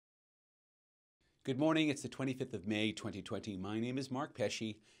Good morning. It's the 25th of May, 2020. My name is Mark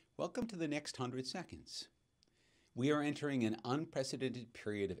Pesce. Welcome to the next 100 seconds. We are entering an unprecedented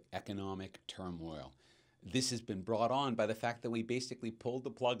period of economic turmoil. This has been brought on by the fact that we basically pulled the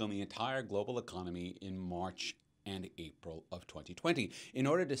plug on the entire global economy in March and April of 2020. In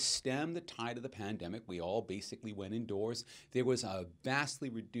order to stem the tide of the pandemic, we all basically went indoors. There was a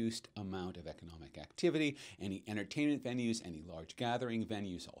vastly reduced amount of economic activity. Any entertainment venues, any large gathering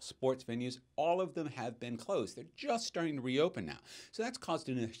venues, all sports venues, all of them have been closed. They're just starting to reopen now. So that's caused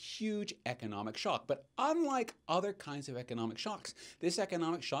a huge economic shock. But unlike other kinds of economic shocks, this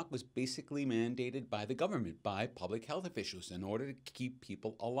economic shock was basically mandated by the government, by public health officials in order to keep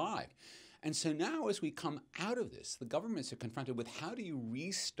people alive. And so now as we come out of this, the governments are confronted with how do you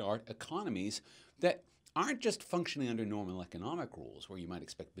restart economies that aren't just functioning under normal economic rules where you might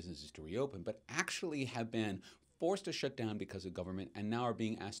expect businesses to reopen, but actually have been forced to shut down because of government and now are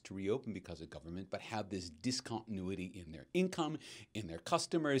being asked to reopen because of government, but have this discontinuity in their income, in their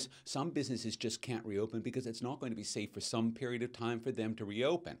customers. Some businesses just can't reopen because it's not going to be safe for some period of time for them to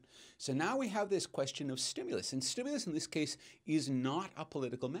reopen. So now we have this question of stimulus. And stimulus in this case is not a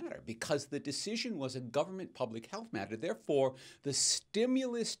political matter because the decision was a government public health matter. Therefore, the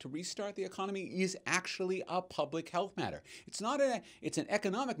stimulus to restart the economy is actually a public health matter. It's an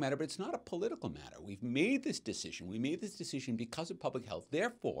economic matter, but it's not a political matter. We've made this decision. We made this decision because of public health.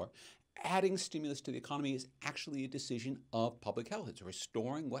 Therefore, adding stimulus to the economy is actually a decision of public health. It's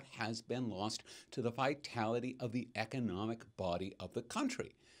restoring what has been lost to the vitality of the economic body of the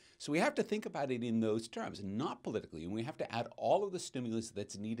country. So we have to think about it in those terms, not politically, and we have to add all of the stimulus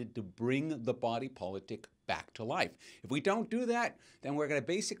that's needed to bring the body politic back to life. If we don't do that, then we're going to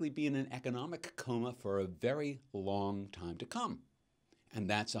basically be in an economic coma for a very long time to come. And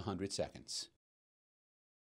that's 100 seconds.